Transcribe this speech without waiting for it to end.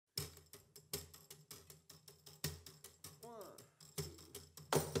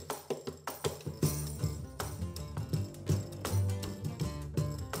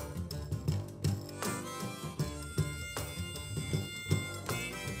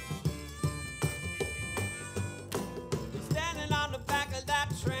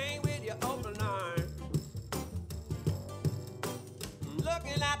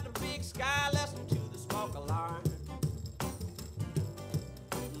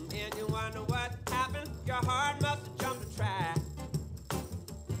heart must have jumped a track.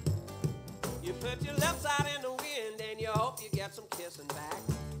 You put your lips out in the wind and you hope you get some kissing back.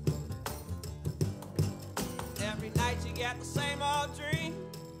 Every night you get the same old dream.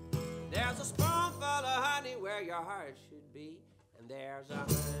 There's a spoonful of honey where your heart should be, and there's a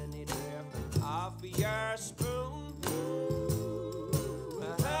honey dripping off of your spoon.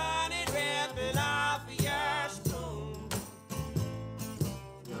 A honey dripping off of your spoon.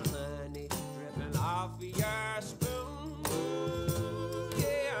 A honey dripping off of your spoon.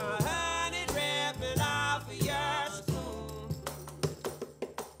 Yeah, a honey dripping off of your spoon.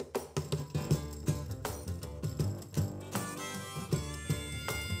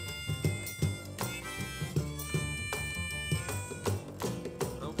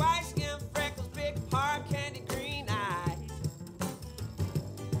 White skin, freckles, big heart, candy green eyes.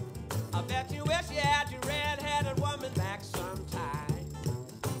 I bet you wish you had your red-headed woman back sometime.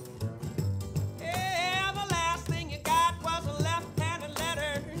 Yeah, the last thing you got was a left-handed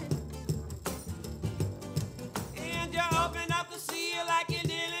letter, and you opened up the seal like you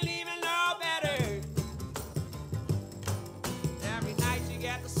didn't even know better. Every night you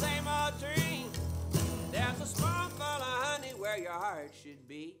get the same old dream. There's a spoonful of honey where your heart should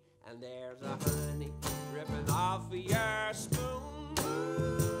be, and there's a honey dripping off of your spoon.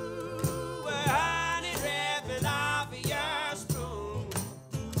 Ooh, a honey dripping off of your spoon.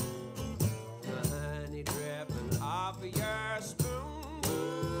 A honey dripping off of your spoon.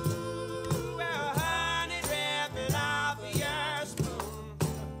 Ooh, a honey dripping off of your spoon.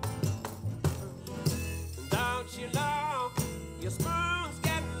 Don't you know your spoon's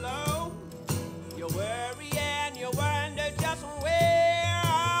getting low? You worry and you wonder just where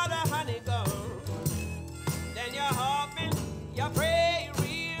all the honey goes. Then you're hoping, you pray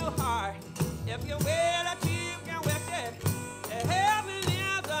real hard. If you will that you can wish it, heaven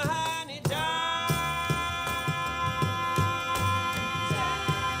is a honey jar.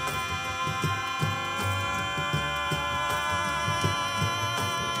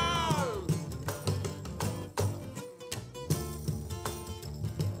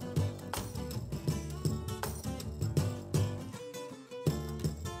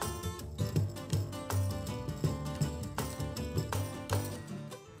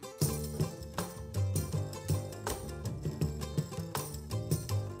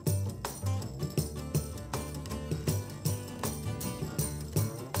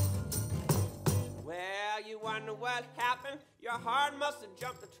 Well, you wonder what happened. Your heart must have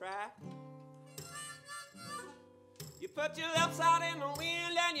jumped the track. You put your lips out in the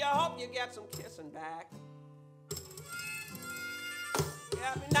wind and you hope you get some kissing back.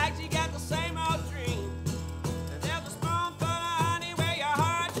 Every night you get the same old dream.